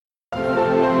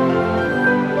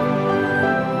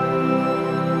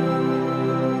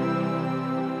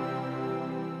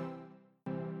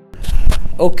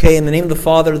Okay, in the name of the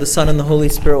Father, the Son, and the Holy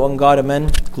Spirit, one God, amen.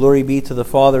 Glory be to the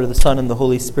Father, the Son, and the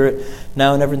Holy Spirit,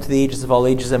 now and ever into the ages of all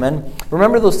ages, amen.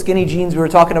 Remember those skinny jeans we were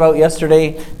talking about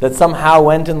yesterday that somehow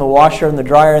went in the washer and the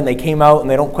dryer and they came out and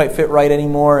they don't quite fit right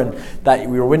anymore, and that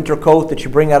your winter coat that you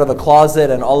bring out of the closet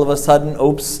and all of a sudden,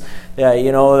 oops,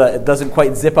 it doesn't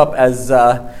quite zip up as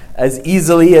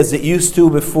easily as it used to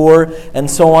before,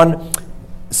 and so on.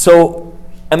 So,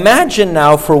 imagine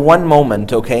now for one moment,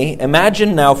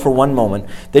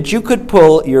 that you could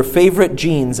pull your favorite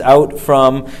jeans out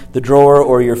from the drawer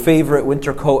or your favorite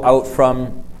winter coat out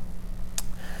from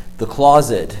the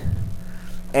closet.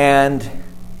 And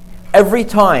every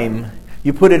time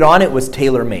you put it on, it was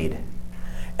tailor-made.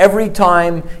 Every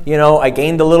time, I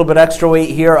gained a little bit extra weight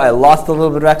here, I lost a little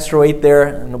bit of extra weight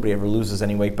there. Nobody ever loses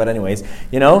any weight, but anyways,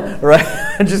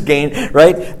 right? Just gain,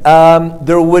 right?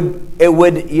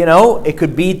 It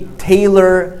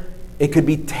could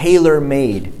be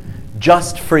tailor-made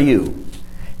just for you.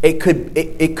 It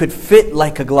could fit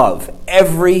like a glove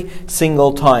every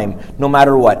single time, no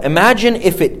matter what. Imagine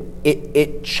if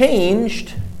it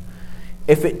changed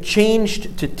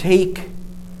to take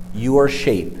your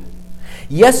shape.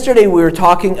 Yesterday we were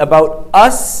talking about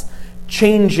us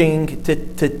changing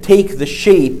to take the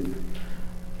shape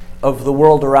of the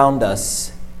world around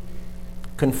us,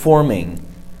 conforming.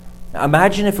 Now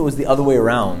imagine if it was the other way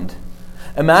around.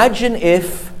 Imagine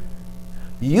if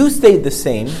you stayed the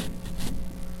same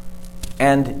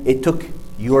and it took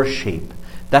your shape.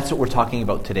 That's what we're talking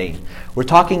about today. We're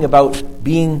talking about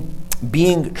being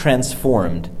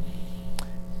transformed.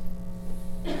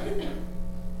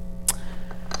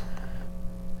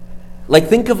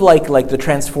 Think of the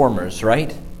Transformers,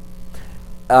 right?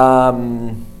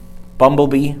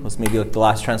 Bumblebee was maybe the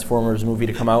last Transformers movie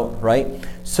to come out, right?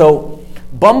 So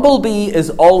Bumblebee is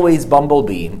always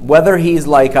Bumblebee, whether he's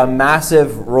like a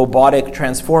massive robotic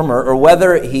transformer or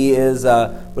whether he is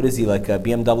what is he, like a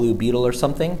BMW Beetle or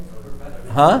something?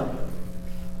 Huh?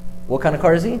 What kind of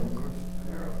car is he?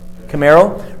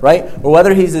 Camaro, right? Or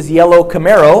whether he's this yellow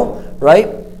Camaro, right?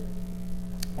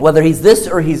 Whether he's this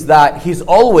or he's that, he's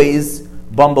always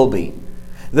Bumblebee.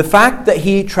 The fact that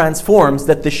he transforms,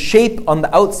 that the shape on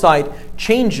the outside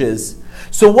changes.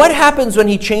 So what happens when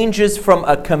he changes from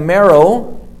a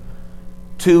Camaro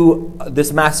to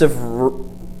this massive,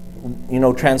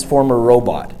 transformer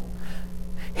robot?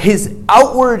 His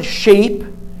outward shape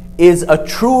is a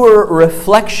truer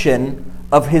reflection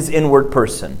of his inward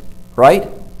person, right?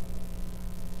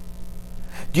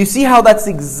 Do you see how that's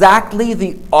exactly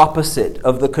the opposite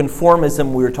of the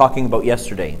conformism we were talking about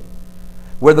yesterday?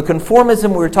 Where the conformism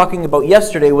we were talking about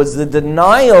yesterday was the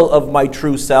denial of my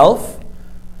true self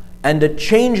and a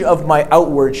change of my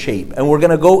outward shape. And we're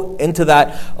going to go into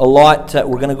that a lot.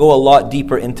 We're going to go a lot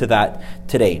deeper into that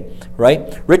today,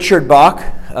 right? Richard Bach,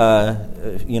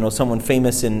 someone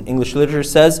famous in English literature,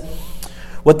 says,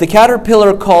 "What the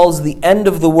caterpillar calls the end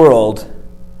of the world,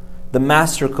 the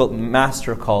master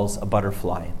calls a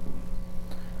butterfly."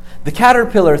 The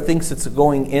caterpillar thinks it's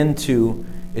going into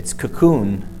its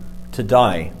cocoon to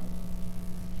die.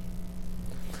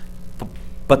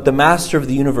 But the master of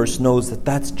the universe knows that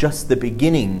that's just the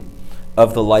beginning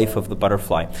of the life of the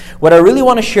butterfly. What I really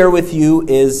want to share with you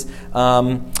is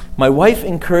my wife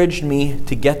encouraged me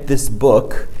to get this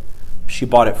book. She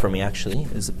bought it for me, actually,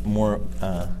 is a more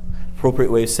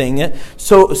appropriate way of saying it.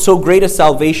 So Great a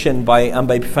Salvation by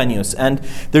Epiphanius. And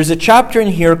there's a chapter in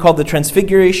here called The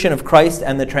Transfiguration of Christ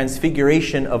and the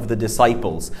Transfiguration of the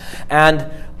Disciples. And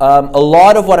a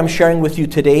lot of what I'm sharing with you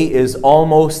today is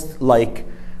almost like,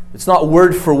 it's not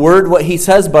word for word what he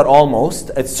says, but almost.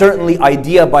 It's certainly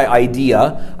idea by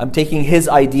idea. I'm taking his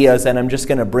ideas and I'm just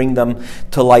going to bring them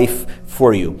to life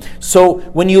for you. So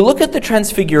when you look at the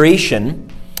Transfiguration,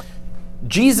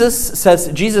 Jesus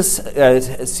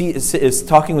is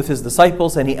talking with his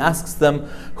disciples and he asks them,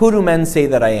 "Who do men say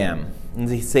that I am?" And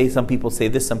they say, some people say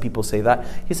this, some people say that.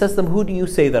 He says to them, "Who do you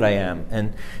say that I am?"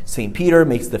 And St. Peter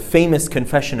makes the famous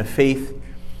confession of faith,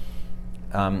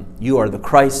 "You are the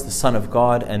Christ, the Son of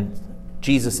God." And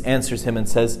Jesus answers him and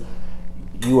says,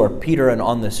 "You are Peter, and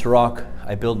on this rock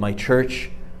I build my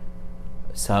church."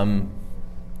 Some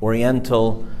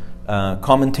Oriental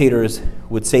commentators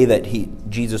would say that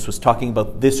Jesus was talking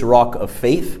about this rock of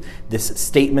faith, this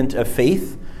statement of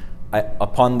faith.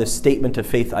 Upon this statement of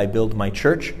faith, I build my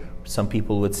church. Some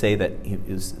people would say that he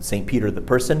is St. Peter the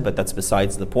person, but that's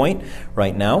besides the point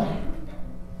right now.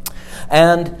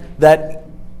 And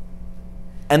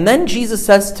then Jesus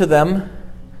says to them,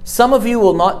 "Some of you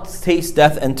will not taste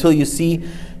death until you see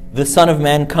the Son of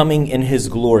Man coming in his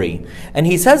glory." And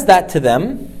he says that to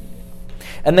them.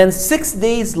 And then 6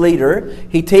 days later,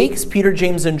 he takes Peter,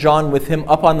 James, and John with him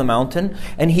up on the mountain,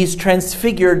 and he's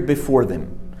transfigured before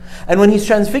them. And when he's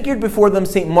transfigured before them,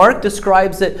 St. Mark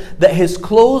describes it that his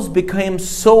clothes became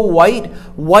so white,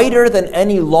 whiter than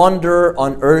any launderer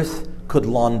on earth could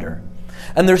launder.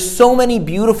 And there's so many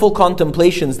beautiful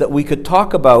contemplations that we could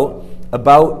talk about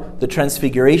the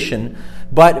Transfiguration,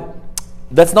 but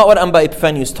that's not what Amba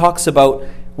Epiphanius talks about.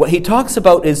 What he talks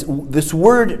about is this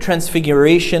word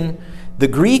transfiguration. The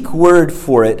Greek word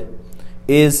for it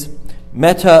is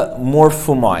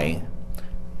metamorphomai,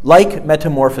 like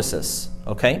metamorphosis,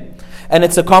 okay? And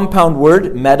it's a compound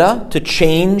word, meta, to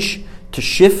change, to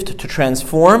shift, to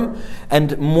transform,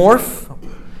 and morph,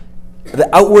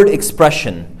 the outward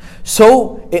expression.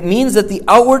 So it means that the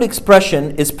outward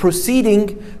expression is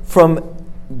proceeding from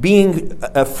being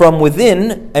from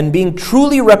within and being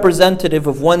truly representative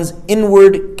of one's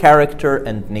inward character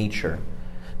and nature.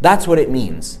 That's what it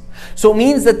means. So it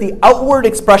means that the outward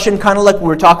expression, kind of like we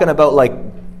were talking about, like,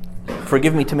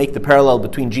 forgive me to make the parallel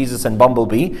between Jesus and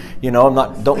Bumblebee.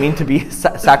 Don't mean to be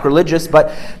sacrilegious,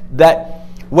 but that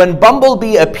when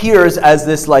Bumblebee appears as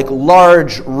this like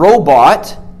large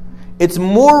robot, it's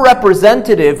more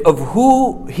representative of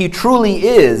who he truly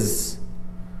is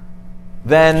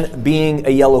than being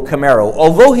a yellow Camaro.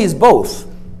 Although he's both,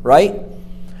 right?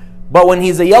 But when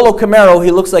he's a yellow Camaro, he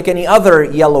looks like any other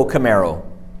yellow Camaro.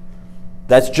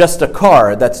 That's just a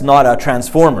car, that's not a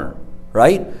transformer,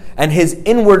 right? And his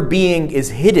inward being is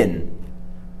hidden.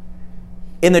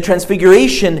 In the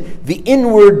Transfiguration, the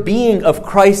inward being of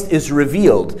Christ is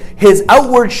revealed. His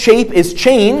outward shape is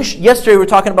changed. Yesterday we were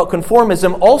talking about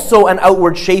conformism, also an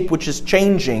outward shape which is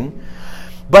changing.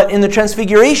 But in the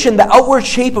Transfiguration, the outward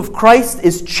shape of Christ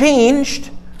is changed,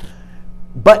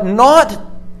 but not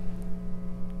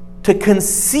to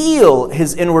conceal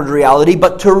his inward reality,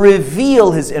 but to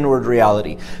reveal his inward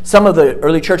reality. Some of the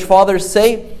early church fathers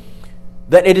say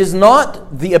that it is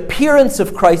not the appearance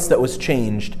of Christ that was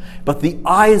changed, but the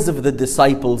eyes of the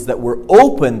disciples that were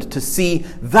opened to see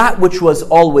that which was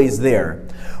always there.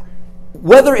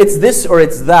 Whether it's this or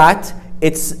it's that,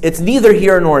 it's neither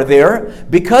here nor there,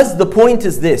 because the point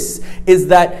is this, is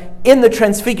that in the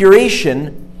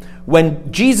Transfiguration,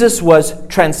 when Jesus was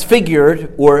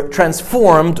transfigured or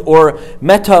transformed or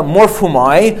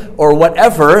metamorphomai or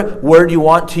whatever word you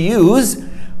want to use,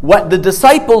 what the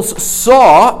disciples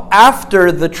saw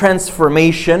after the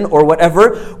transformation or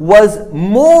whatever was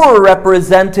more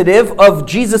representative of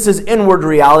Jesus' inward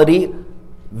reality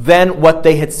than what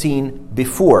they had seen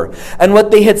before. And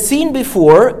what they had seen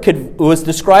before was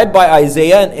described by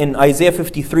Isaiah in Isaiah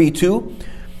 53:2.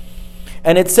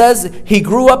 And it says, he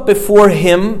grew up before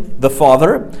him, the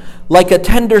Father, like a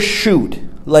tender shoot,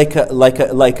 like a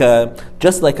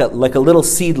little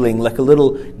seedling, like a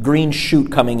little green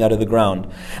shoot coming out of the ground,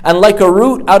 and like a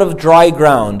root out of dry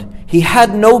ground. He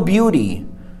had no beauty,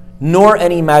 nor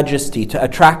any majesty to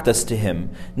attract us to him.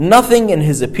 Nothing in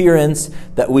his appearance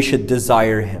that we should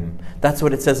desire him. That's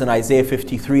what it says in Isaiah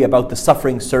 53 about the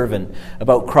suffering servant,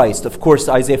 about Christ. Of course,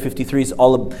 Isaiah 53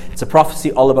 it's a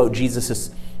prophecy all about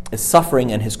Jesus'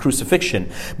 suffering and his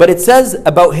crucifixion. But it says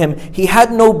about him, he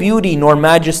had no beauty nor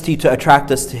majesty to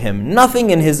attract us to him. Nothing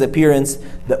in his appearance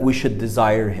that we should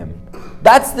desire him.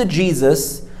 That's the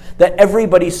Jesus that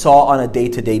everybody saw on a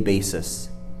day-to-day basis.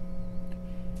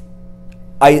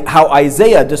 How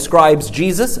Isaiah describes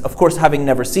Jesus, of course having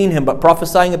never seen him but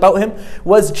prophesying about him,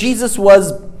 was Jesus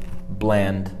was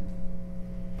bland.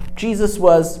 Jesus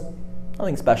was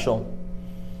nothing special.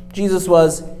 Jesus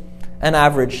was an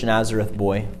average Nazareth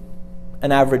boy,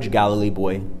 an average Galilee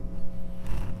boy,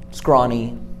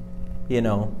 scrawny,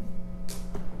 not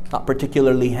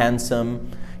particularly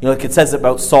handsome. Like it says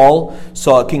about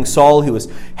King Saul, he was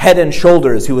head and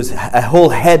shoulders, he was a whole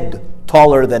head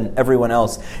taller than everyone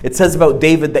else. It says about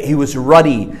David that he was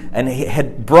ruddy and he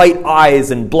had bright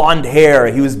eyes and blonde hair.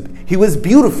 He was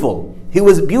beautiful. He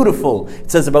was beautiful.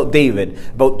 It says about David.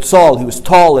 About Saul, he was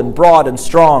tall and broad and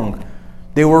strong.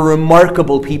 They were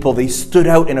remarkable people. They stood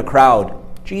out in a crowd.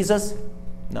 Jesus?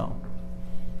 No.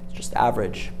 It's just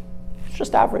average. It's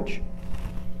just average.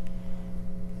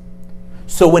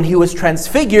 So when he was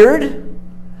transfigured,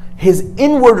 his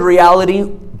inward reality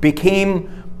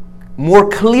became more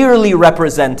clearly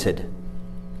represented.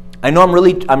 I know I'm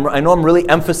really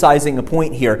emphasizing a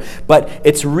point here, but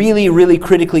it's really, really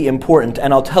critically important,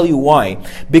 and I'll tell you why.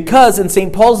 Because in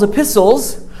St. Paul's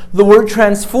epistles, the word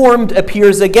transformed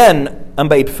appears again,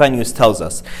 Amba Epiphanius tells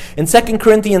us. In 2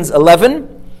 Corinthians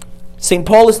 11, St.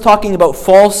 Paul is talking about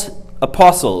false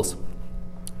apostles.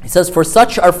 He says, "For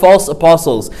such are false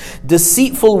apostles,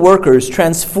 deceitful workers,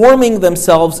 transforming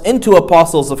themselves into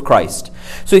apostles of Christ."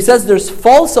 So he says there's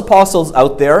false apostles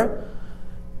out there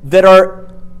that are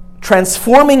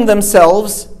transforming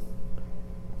themselves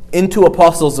into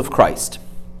apostles of Christ.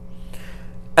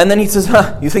 And then he says,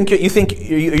 are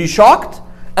you shocked?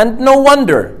 And no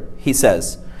wonder, he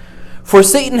says. "For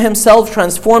Satan himself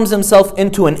transforms himself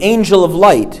into an angel of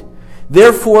light.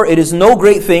 Therefore, it is no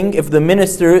great thing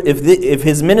if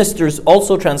his ministers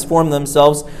also transform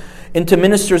themselves into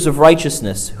ministers of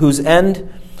righteousness, whose end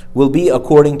will be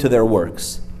according to their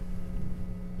works."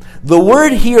 The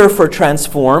word here for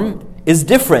transform is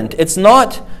different. It's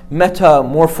not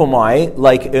metamorphomai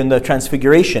like in the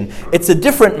Transfiguration. It's a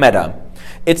different meta.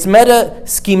 It's meta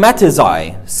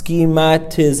schematizai.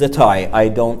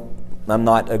 I'm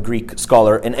not a Greek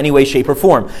scholar in any way, shape, or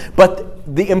form.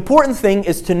 But the important thing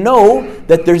is to know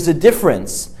that there's a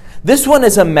difference. This one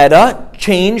is a meta,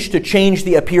 change, to change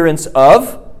the appearance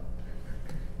of,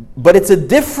 but it's a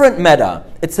different meta.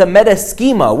 It's a meta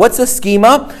schema. What's a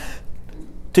schema?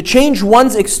 To change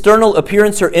one's external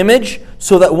appearance or image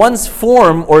so that one's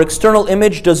form or external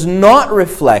image does not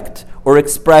reflect or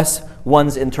express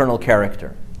one's internal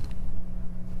character.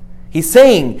 He's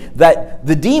saying that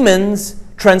the demons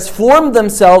transformed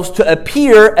themselves to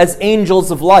appear as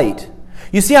angels of light.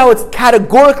 You see how it's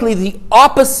categorically the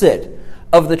opposite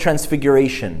of the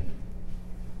Transfiguration.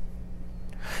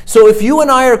 So if you and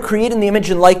I are created in the image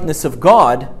and likeness of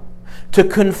God, to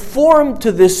conform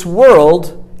to this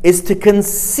world is to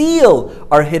conceal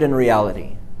our hidden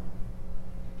reality.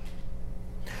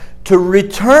 To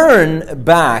return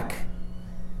back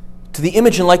to the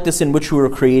image and likeness in which we were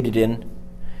created in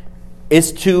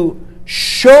is to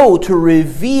show, to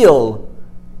reveal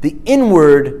the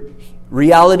inward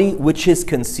reality which is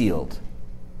concealed.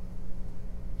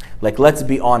 Like, let's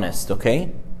be honest,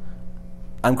 okay?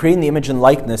 I'm creating the image and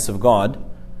likeness of God,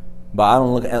 but I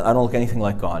don't look anything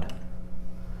like God.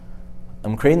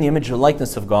 I'm creating the image and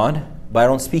likeness of God, but I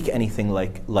don't speak anything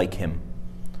like Him.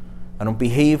 I don't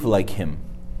behave like Him.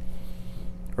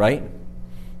 Right?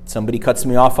 Somebody cuts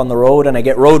me off on the road and I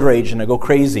get road rage and I go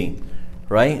crazy.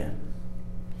 Right?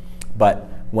 But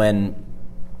when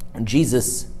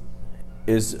Jesus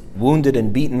is wounded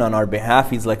and beaten on our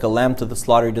behalf, He's like a lamb to the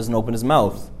slaughter. He doesn't open His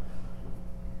mouth.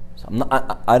 So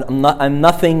I'm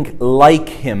nothing like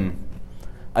Him.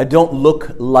 I don't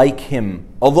look like Him.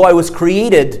 Although I was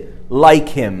created like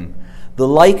Him, the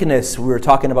likeness we were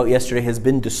talking about yesterday has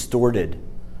been distorted.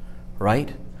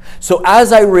 Right? So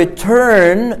as I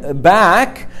return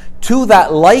back to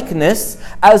that likeness,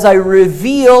 as I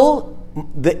reveal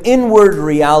the inward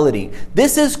reality,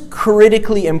 this is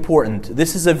critically important.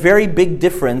 This is a very big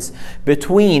difference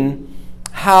between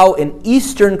how in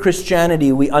Eastern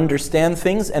Christianity we understand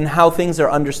things and how things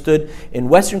are understood in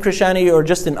Western Christianity or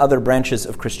just in other branches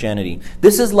of Christianity.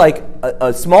 This is like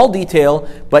a small detail,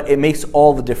 but it makes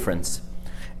all the difference.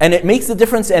 And it makes the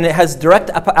difference, and it has direct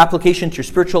application to your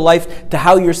spiritual life, to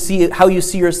how you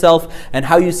see yourself and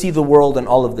how you see the world and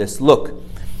all of this. Look,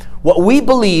 what we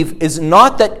believe is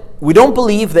not that, we don't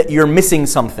believe that you're missing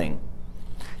something.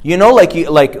 You know, like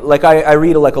I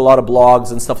read like a lot of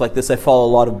blogs and stuff like this. I follow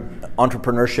a lot of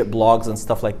entrepreneurship blogs and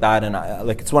stuff like that, and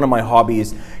it's one of my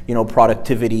hobbies, you know,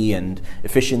 productivity and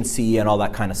efficiency and all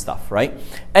that kind of stuff, right?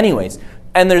 Anyways,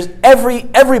 and there's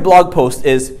every blog post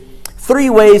is 3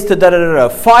 ways to da-da-da-da,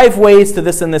 5 ways to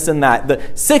this and this and that, the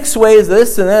 6 ways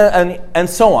this and that, and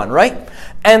so on, right?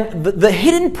 And the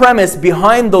hidden premise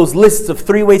behind those lists of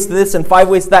 3 ways to this and 5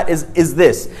 ways to that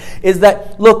is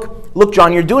that, look,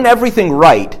 John, you're doing everything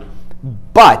right,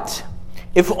 but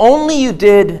if only you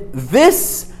did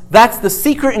this, that's the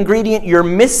secret ingredient you're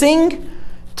missing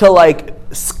to like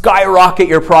skyrocket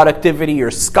your productivity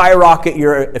or skyrocket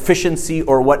your efficiency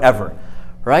or whatever,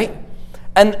 right?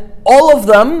 And all of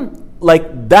them,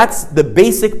 like, that's the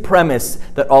basic premise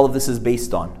that all of this is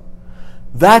based on.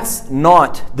 That's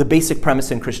not the basic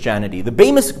premise in Christianity. The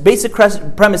basic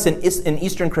premise in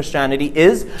Eastern Christianity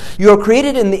is you are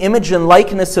created in the image and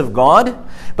likeness of God,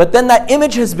 but then that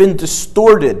image has been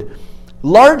distorted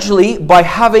largely by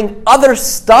having other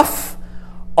stuff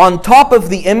on top of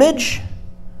the image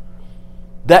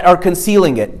that are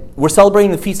concealing it. We're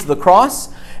celebrating the Feast of the Cross,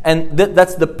 and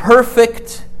that's the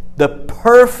perfect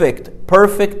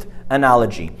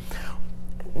analogy.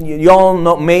 You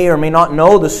all may or may not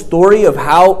know the story of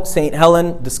how St.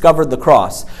 Helen discovered the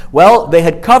cross. Well, they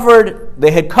had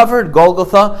covered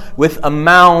Golgotha with a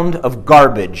mound of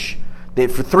garbage.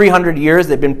 For 300 years,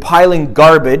 they've been piling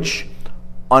garbage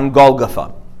on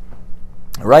Golgotha.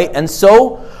 Right? And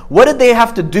so, what did they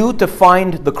have to do to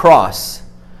find the cross?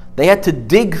 They had to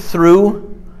dig through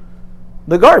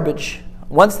the garbage.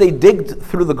 Once they digged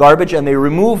through the garbage and they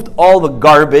removed all the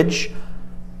garbage,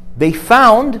 they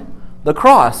found the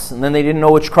cross. And then they didn't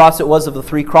know which cross it was of the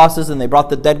 3 crosses, and they brought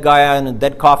the dead guy in a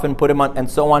dead coffin, put him on, and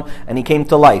so on, and he came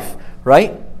to life,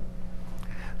 right?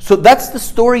 So that's the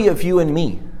story of you and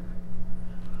me.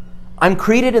 I'm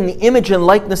created in the image and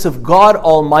likeness of God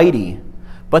Almighty,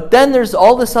 but then there's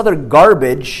all this other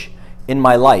garbage in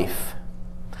my life.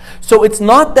 So it's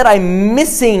not that I'm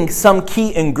missing some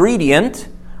key ingredient.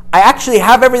 I actually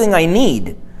have everything I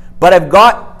need, but I've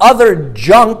got other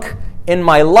junk in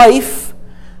my life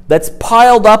that's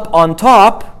piled up on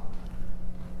top,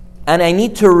 and I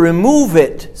need to remove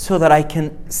it so that I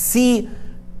can see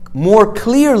more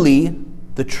clearly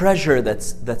the treasure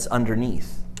that's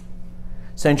underneath.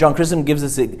 St. John Chrysostom gives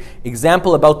us an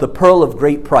example about the pearl of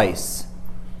great price.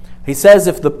 He says,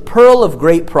 if the pearl of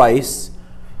great price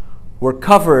were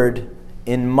covered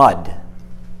in mud,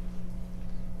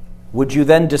 would you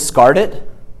then discard it?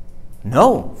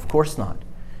 No, of course not.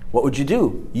 What would you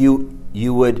do?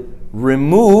 You would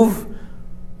remove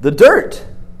the dirt,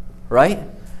 right?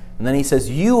 And then he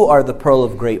says, you are the pearl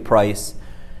of great price,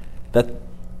 that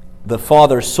the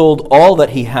Father sold all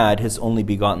that he had, his only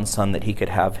begotten Son, that he could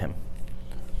have him.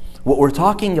 What we're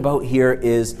talking about here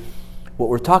is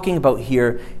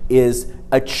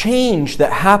a change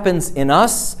that happens in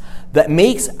us that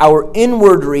makes our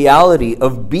inward reality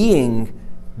of being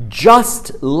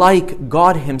just like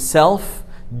God himself,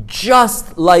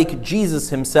 just like Jesus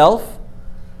himself,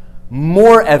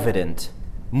 more evident,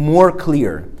 more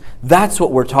clear. That's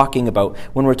what we're talking about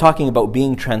when we're talking about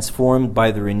being transformed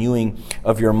by the renewing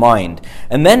of your mind.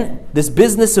 And then this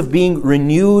business of being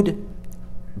renewed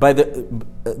by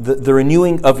the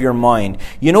renewing of your mind.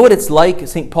 You know what it's like?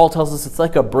 St. Paul tells us it's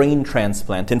like a brain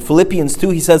transplant. In Philippians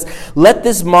 2, he says, let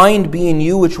this mind be in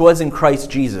you which was in Christ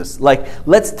Jesus. Like,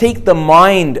 let's take the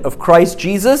mind of Christ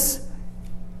Jesus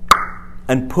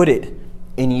and put it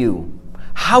in you.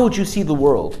 How would you see the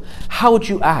world? How would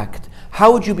you act?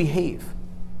 How would you behave?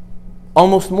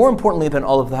 Almost more importantly than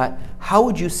all of that, how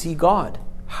would you see God?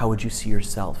 How would you see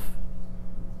yourself?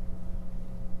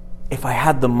 If I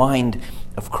had the mind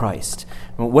of Christ.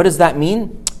 What does that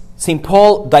mean? St.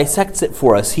 Paul dissects it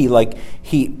for us. He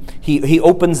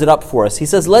opens it up for us. He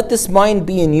says, let this mind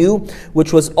be in you,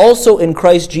 which was also in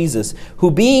Christ Jesus,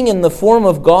 who being in the form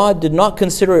of God did not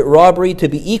consider it robbery to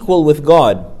be equal with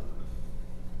God,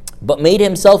 but made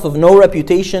himself of no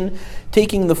reputation,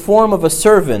 taking the form of a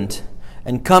servant,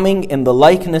 and coming in the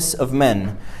likeness of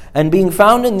men. And being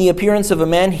found in the appearance of a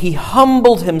man, he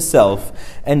humbled himself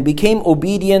and became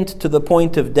obedient to the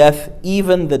point of death,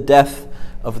 even the death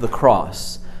of the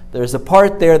cross. There's a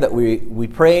part there that we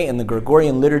pray in the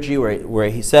Gregorian liturgy where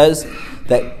he says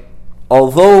that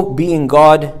although being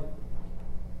God,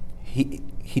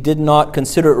 he did not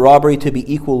consider it robbery to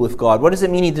be equal with God. What does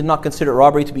it mean he did not consider it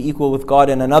robbery to be equal with God?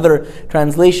 In another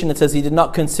translation, it says he did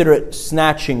not consider it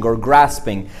snatching or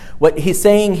grasping. What he's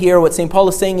saying here, what St. Paul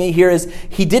is saying here is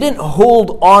he didn't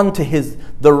hold on to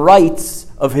the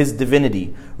rights of his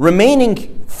divinity.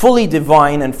 Remaining fully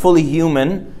divine and fully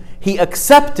human, he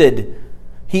accepted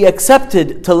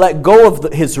to let go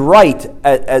of his right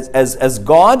as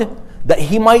God, that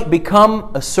he might become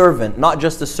a servant, not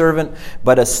just a servant,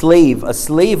 but a slave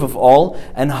of all,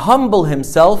 and humble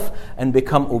himself and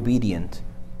become obedient.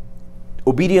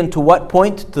 Obedient to what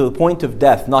point? To the point of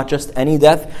death, not just any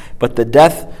death, but the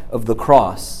death of the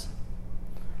cross.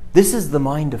 This is the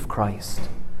mind of Christ.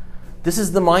 This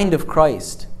is the mind of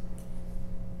Christ.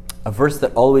 A verse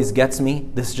that always gets me,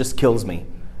 this just kills me.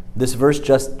 This verse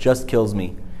just kills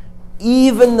me.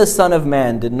 Even the Son of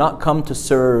Man did not come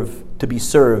to be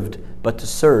served, but to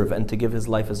serve and to give his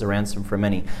life as a ransom for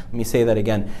many. Let me say that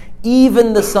again.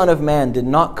 Even the Son of Man did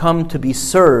not come to be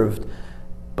served,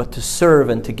 but to serve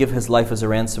and to give his life as a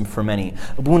ransom for many.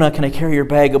 Abuna, can I carry your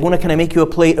bag? Abuna, can I make you a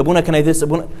plate? Abuna, can I this?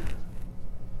 Abuna.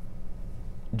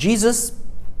 Jesus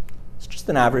is just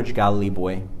an average Galilee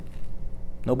boy.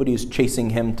 Nobody is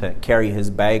chasing him to carry his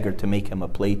bag or to make him a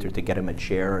plate or to get him a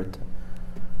chair.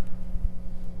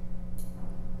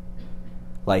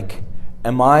 Like,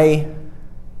 am I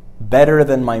better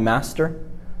than my master?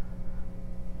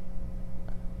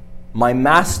 My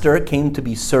master came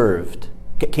to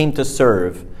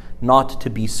serve, not to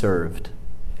be served.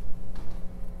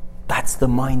 That's the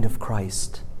mind of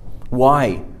Christ.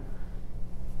 Why?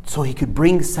 So he could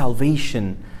bring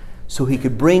salvation, so he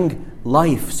could bring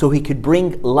life, so he could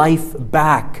bring life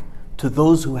back to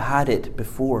those who had it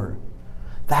before.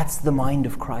 That's the mind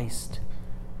of Christ.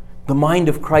 The mind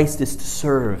of Christ is to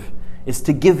serve, is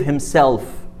to give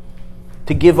himself,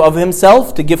 to give of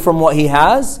himself, to give from what he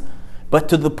has, but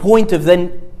to the point of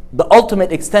then the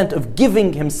ultimate extent of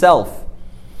giving himself.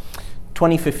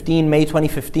 May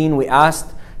 2015, we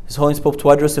asked His Holiness Pope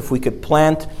Tawadros if we could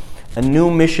plant a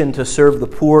new mission to serve the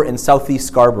poor in southeast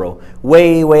Scarborough,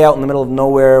 way out in the middle of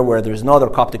nowhere where there's no other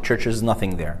Coptic churches,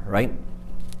 nothing there, right?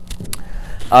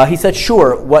 He said,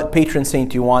 sure, what patron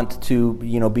saint do you want to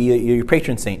be your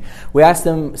patron saint? We asked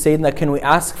him, saying that, can we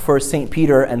ask for St.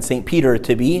 Peter and St. Peter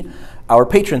to be our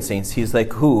patron saints? He's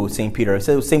like, who, St. Peter? I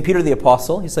said, St. Peter the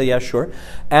Apostle. He said, yeah, sure.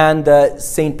 And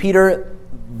St. Peter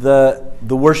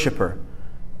the worshipper.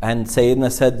 And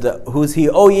Sayyidina said, who's he?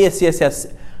 Oh, yes,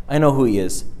 I know who he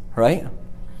is, right?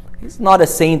 He's not a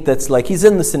saint that's like, he's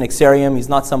in the Synaxarium, he's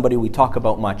not somebody we talk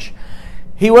about much.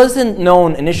 He wasn't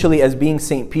known initially as being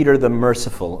St. Peter the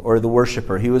Merciful or the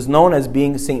worshipper. He was known as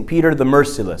being St. Peter the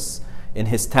Merciless in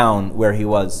his town where he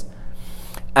was.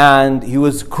 And he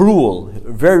was cruel,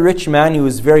 a very rich man, he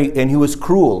was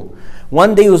cruel.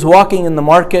 One day he was walking in the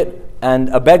market and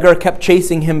a beggar kept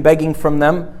chasing him, begging from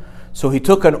them. So he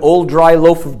took an old dry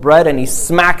loaf of bread and he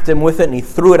smacked him with it and he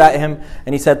threw it at him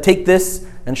and he said, take this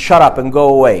and shut up and go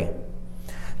away.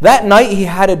 That night he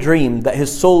had a dream that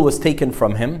his soul was taken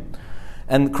from him.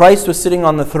 And Christ was sitting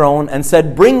on the throne and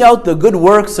said, bring out the good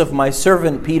works of my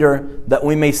servant Peter that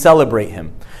we may celebrate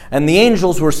him. And the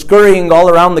angels were scurrying all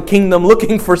around the kingdom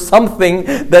looking for something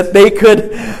that they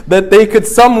could,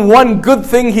 some one good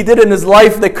thing he did in his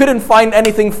life. They couldn't find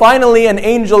anything. Finally, an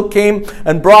angel came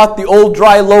and brought the old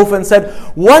dry loaf and said,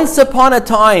 once upon a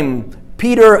time,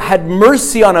 Peter had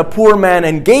mercy on a poor man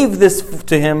and gave this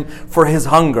to him for his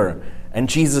hunger. And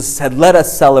Jesus said, let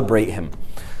us celebrate him.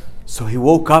 So he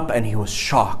woke up and he was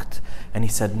shocked. And he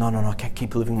said, no, I can't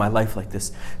keep living my life like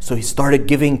this. So he started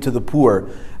giving to the poor.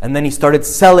 And then he started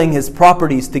selling his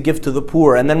properties to give to the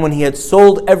poor. And then when he had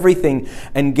sold everything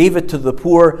and gave it to the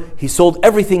poor, he sold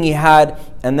everything he had.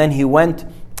 And then he went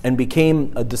and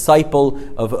became a disciple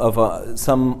of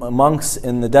some monks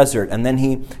in the desert. And then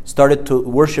he started to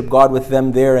worship God with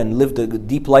them there and lived a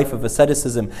deep life of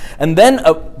asceticism. And then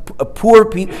a poor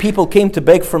people came to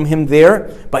beg from him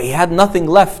there, but he had nothing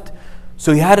left.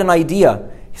 So he had an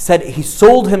idea. He said he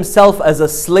sold himself as a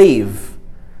slave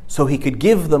so he could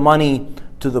give the money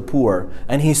to the poor.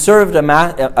 And he served a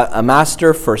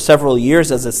master for several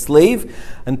years as a slave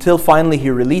until finally he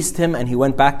released him and he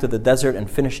went back to the desert and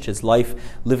finished his life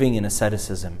living in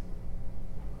asceticism.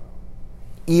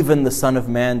 Even the Son of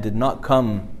Man did not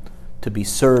come to be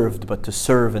served, but to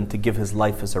serve and to give his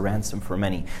life as a ransom for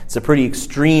many. It's a pretty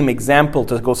extreme example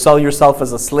to go sell yourself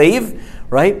as a slave,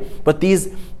 right? But the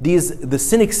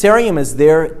Synaxarium is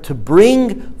there to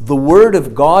bring the Word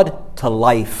of God to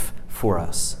life for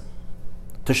us.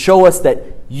 To show us that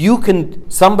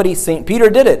St. Peter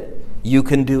did it, you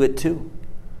can do it too.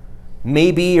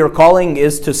 Maybe your calling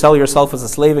is to sell yourself as a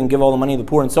slave and give all the money to the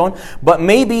poor and so on. But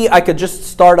maybe I could just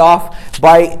start off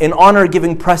by, in honor,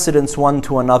 giving precedence one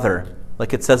to another.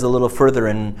 Like it says a little further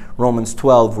in Romans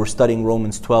 12. We're studying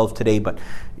Romans 12 today. But,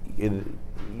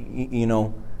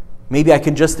 maybe I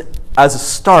can just, as a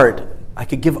start, I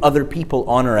could give other people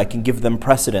honor. I can give them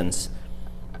precedence.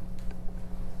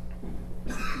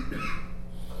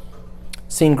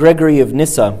 St. Gregory of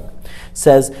Nyssa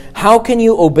says, how can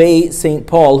you obey St.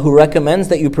 Paul, who recommends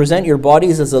that you present your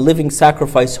bodies as a living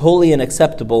sacrifice, holy and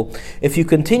acceptable, if you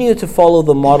continue to follow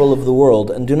the model of the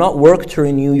world and do not work to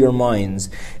renew your minds,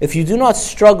 if you do not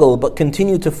struggle but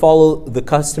continue to follow the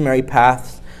customary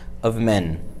paths of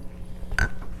men?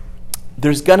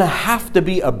 There's going to have to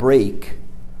be a break.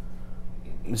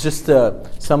 It's just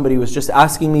somebody was just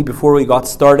asking me before we got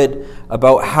started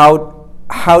about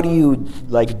how do you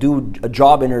do a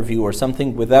job interview or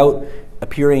something without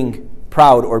appearing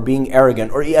proud or being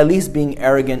arrogant, or at least being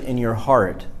arrogant in your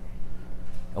heart.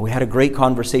 And we had a great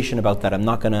conversation about that. I'm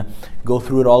not going to go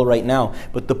through it all right now.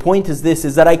 But the point is this,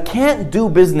 is that I can't do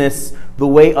business the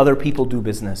way other people do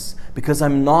business because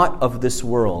I'm not of this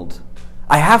world.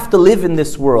 I have to live in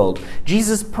this world.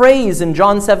 Jesus prays in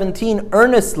John 17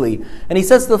 earnestly. And he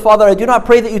says to the Father, I do not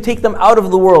pray that you take them out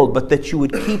of the world, but that you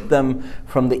would keep them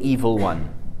from the evil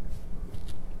one.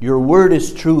 Your word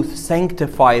is truth.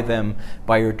 Sanctify them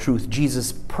by your truth.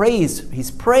 Jesus prays.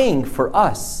 He's praying for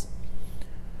us.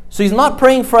 So he's not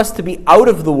praying for us to be out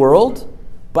of the world,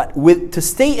 but to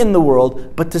stay in the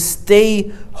world, but to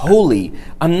stay holy.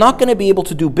 I'm not going to be able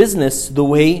to do business the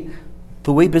way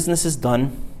business is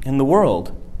done in the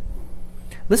world.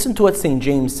 Listen to what St.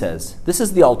 James says. This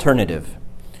is the alternative.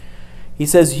 He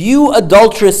says, you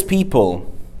adulterous people,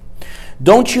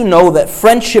 don't you know that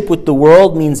friendship with the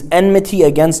world means enmity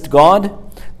against God?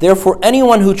 Therefore,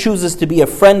 anyone who chooses to be a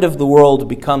friend of the world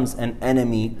becomes an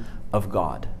enemy of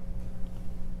God.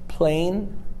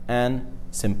 Plain and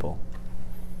simple.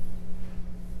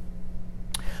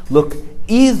 Look,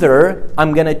 either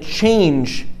I'm going to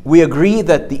change. We agree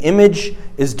that the image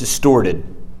is distorted.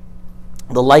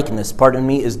 The likeness,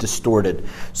 is distorted.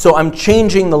 So I'm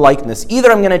changing the likeness.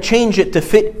 Either I'm going to change it to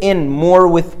fit in more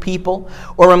with people,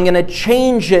 or I'm going to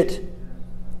change it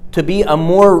to be a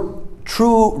more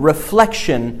true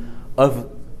reflection of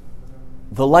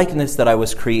the likeness that I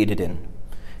was created in.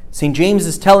 St. James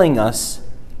is telling us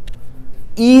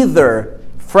either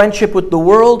friendship with the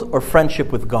world or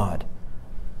friendship with God.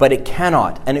 But it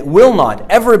cannot and it will not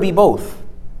ever be both.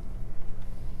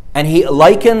 And he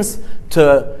likens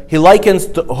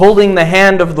to holding the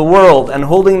hand of the world and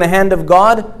holding the hand of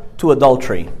God to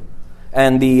adultery.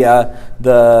 And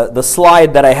the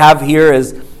slide that I have here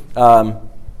is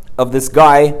of this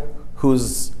guy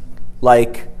who's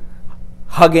like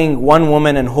hugging one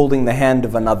woman and holding the hand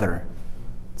of another.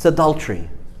 It's adultery.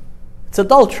 It's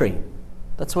adultery.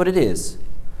 That's what it is.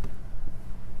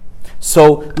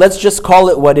 So let's just call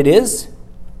it what it is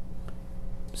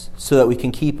so that we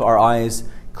can keep our eyes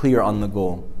clear on the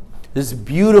goal. There's a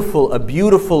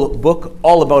beautiful book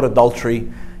all about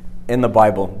adultery in the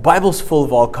Bible. The Bible's full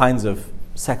of all kinds of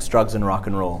sex, drugs, and rock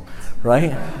and roll,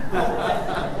 right?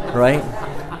 Right?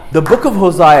 The book of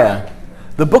Hosea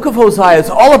is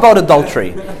all about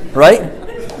adultery, right?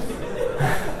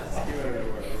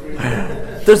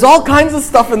 There's all kinds of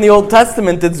stuff in the Old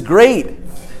Testament. It's great,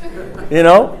 you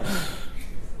know?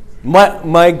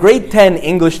 My grade 10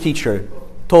 English teacher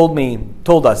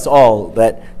told us all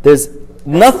that there's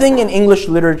nothing in English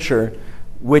literature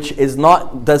which is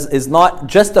not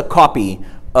just a copy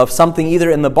of something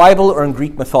either in the Bible or in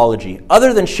Greek mythology,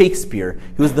 other than Shakespeare.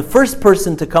 He was the first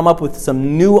person to come up with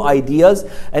some new ideas,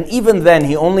 and even then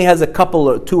he only has a couple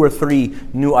or two or three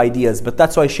new ideas, but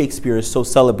that's why Shakespeare is so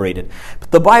celebrated.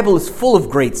 But the Bible is full of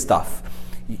great stuff.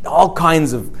 All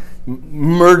kinds of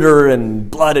murder and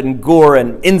blood and gore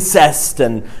and incest,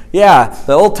 and the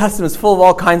Old Testament is full of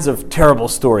all kinds of terrible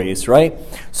stories, right?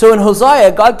 So in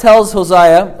Hosea, God tells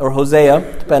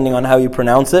Hosea, depending on how you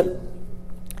pronounce it,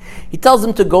 he tells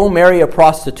him to go marry a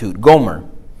prostitute, Gomer.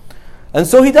 And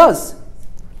so he does.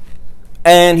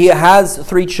 And he has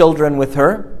 3 children with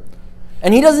her.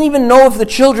 And he doesn't even know if the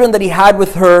children that he had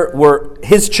with her were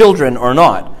his children or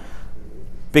not,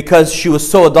 because she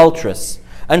was so adulterous.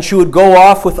 And she would go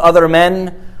off with other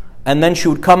men, and then she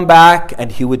would come back, and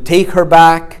he would take her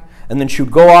back, and then she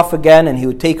would go off again, and he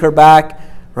would take her back,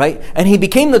 right? And he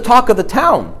became the talk of the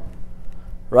town,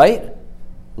 right?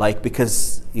 Like,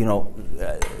 because,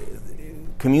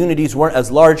 communities weren't as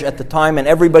large at the time, and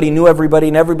everybody knew everybody,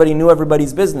 and everybody knew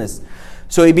everybody's business.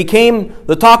 So he became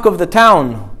the talk of the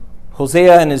town.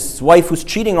 Hosea and his wife was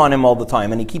cheating on him all the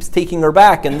time, and he keeps taking her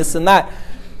back, and this and that.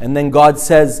 And then God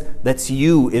says, that's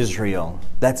you, Israel.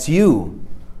 That's you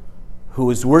who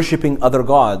is worshiping other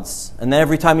gods. And then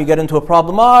every time you get into a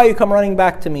problem, you come running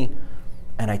back to me,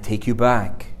 and I take you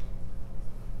back.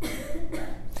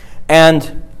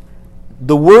 And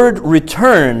the word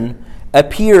return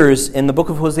appears in the book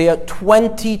of Hosea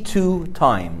 22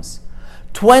 times.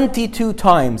 22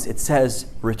 times it says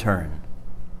return.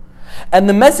 And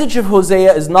the message of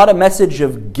Hosea is not a message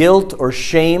of guilt or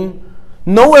shame.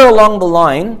 Nowhere along the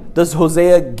line does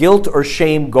Hosea guilt or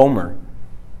shame Gomer,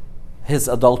 his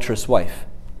adulterous wife.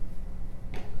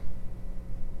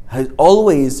 He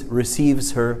always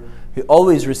receives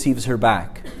her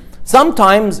back.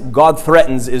 Sometimes God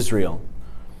threatens Israel.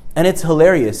 And it's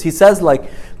hilarious. He says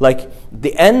like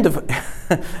the end of...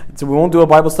 so we won't do a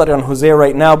Bible study on Hosea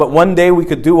right now, but one day we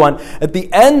could do one. At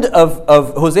the end of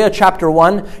Hosea chapter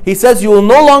 1, he says, you will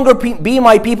no longer be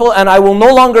my people, and I will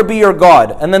no longer be your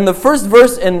God. And then the first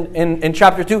verse in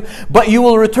chapter 2, but you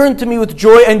will return to me with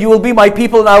joy, and you will be my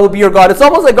people, and I will be your God. It's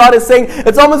almost like God is saying,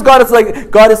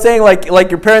 like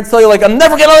your parents tell you, like, I'm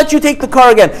never going to let you take the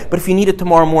car again. But if you need it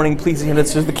tomorrow morning, please,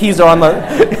 it's just the keys are on the,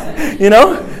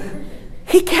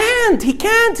 He can't.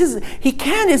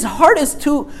 His heart is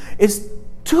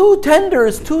too tender,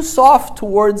 is too soft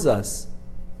towards us.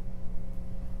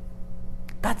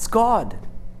 That's God.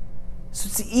 So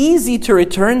it's easy to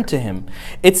return to Him.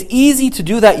 It's easy to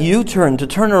do that U-turn, to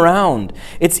turn around.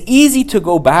 It's easy to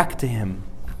go back to Him.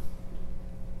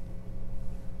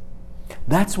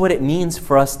 That's what it means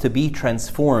for us to be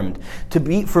transformed.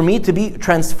 For me to be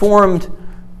transformed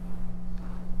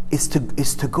is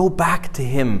to go back to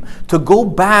Him, to go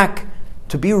back,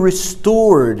 to be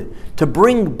restored, to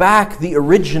bring back the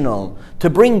original, to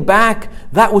bring back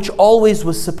that which always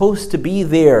was supposed to be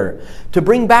there, to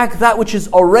bring back that which is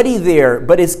already there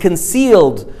but is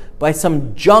concealed by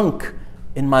some junk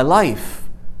in my life.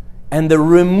 And the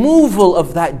removal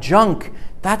of that junk,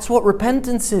 that's what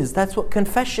repentance is, that's what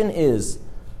confession is.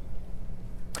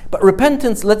 But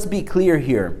repentance, let's be clear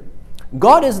here.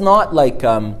 God is not like,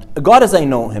 God as I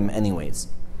know him anyways,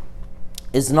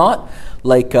 is not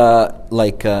like a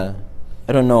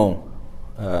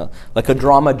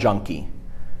drama junkie.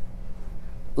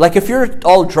 Like if you're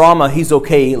all drama, he's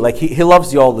okay, like he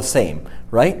loves you all the same,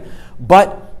 right?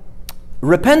 But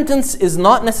repentance is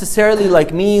not necessarily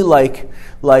like me, like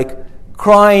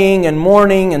crying and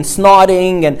mourning and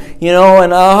snotting and,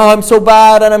 I'm so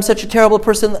bad and I'm such a terrible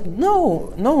person.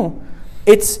 No.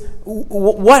 It's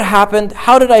what happened?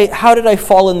 How did I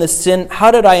fall in this sin?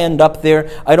 How did I end up there?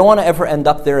 I don't want to ever end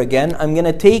up there again. I'm going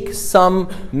to take some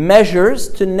measures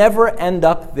to never end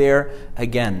up there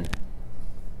again.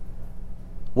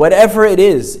 Whatever it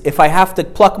is, if I have to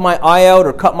pluck my eye out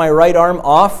or cut my right arm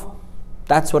off,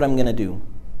 that's what I'm going to do.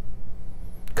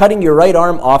 Cutting your right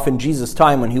arm off in Jesus'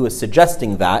 time when he was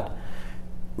suggesting that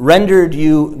rendered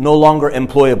you no longer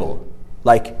employable.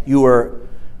 Like you'd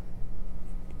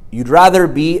rather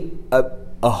be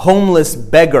a homeless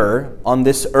beggar on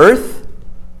this earth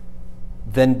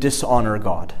than dishonor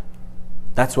God.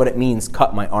 That's what it means,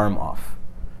 cut my arm off.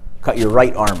 Cut your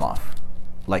right arm off.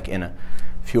 Like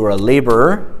if you were a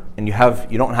laborer and you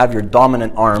don't have your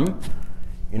dominant arm,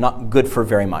 you're not good for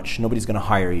very much. Nobody's going to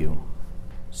hire you.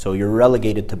 So you're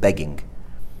relegated to begging,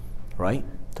 right?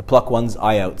 To pluck one's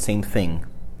eye out, same thing.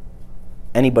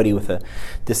 Anybody with a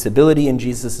disability in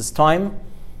Jesus' time,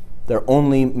 their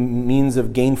only means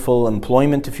of gainful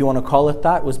employment, if you want to call it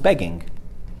that, was begging.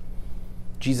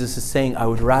 Jesus is saying, I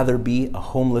would rather be a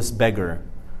homeless beggar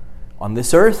on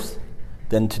this earth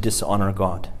than to dishonor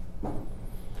God.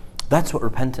 That's what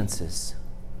repentance is.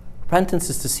 Repentance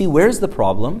is to see where's the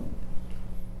problem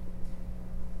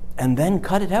and then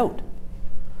cut it out.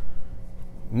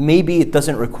 Maybe it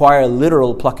doesn't require a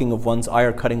literal plucking of one's eye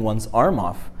or cutting one's arm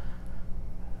off,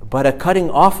 but a cutting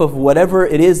off of whatever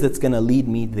it is that's going to lead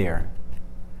me there.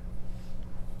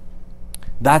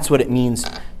 That's what it means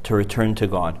to return to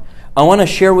God. I want to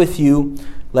share with you,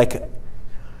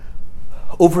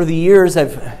 over the years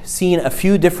I've seen a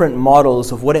few different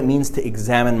models of what it means to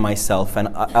examine myself, and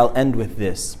I'll end with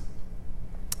this.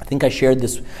 I think I shared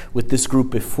this with this group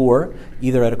before,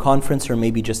 either at a conference or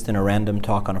maybe just in a random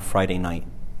talk on a Friday night.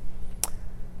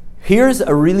 Here's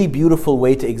a really beautiful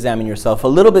way to examine yourself, a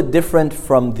little bit different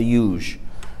from the usual.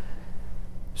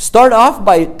 Start off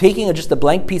by taking just a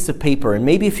blank piece of paper, and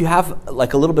maybe if you have a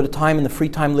little bit of time in the free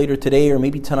time later today or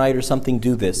maybe tonight or something,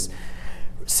 do this.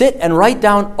 Sit and write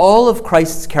down all of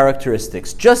Christ's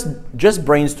characteristics. Just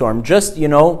brainstorm,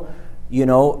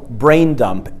 brain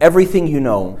dump everything you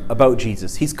know about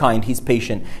Jesus. He's kind, he's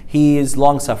patient, he is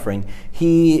long-suffering,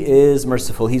 he is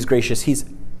merciful, he's gracious,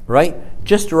 right?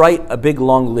 Just write a big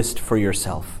long list for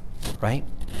yourself, right?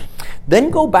 Then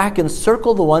go back and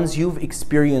circle the ones you've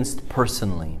experienced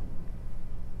personally.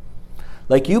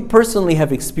 Like you personally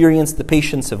have experienced the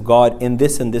patience of God in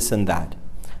this and this and that.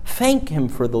 Thank him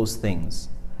for those things.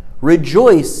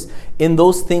 Rejoice in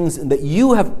those things that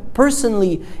you have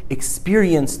personally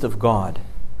experienced of God.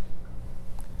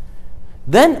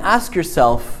 Then ask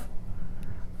yourself,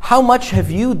 how much have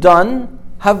you done?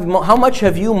 How much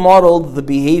have you modeled the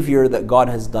behavior that God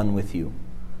has done with you?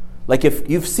 Like if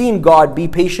you've seen God be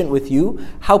patient with you,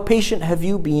 how patient have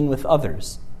you been with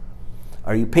others?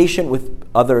 Are you patient with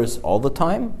others all the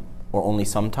time? Or only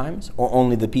sometimes? Or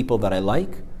only the people that I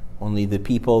like? Only the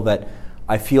people that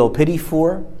I feel pity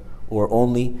for? Or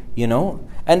only,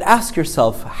 And ask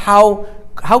yourself, how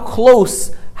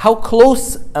close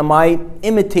am I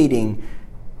imitating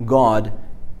God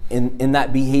in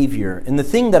that behavior, in the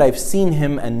thing that I've seen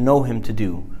him and know him to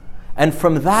do? And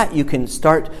from that you can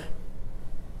start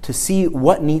to see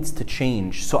what needs to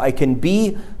change, so I can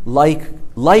be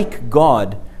like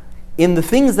God in the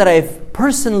things that I've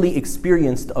personally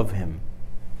experienced of him.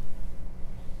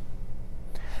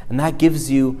 And that gives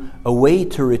you a way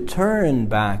to return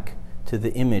back to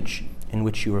the image in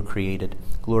which you were created.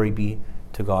 Glory be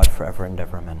to God forever and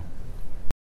ever. Amen.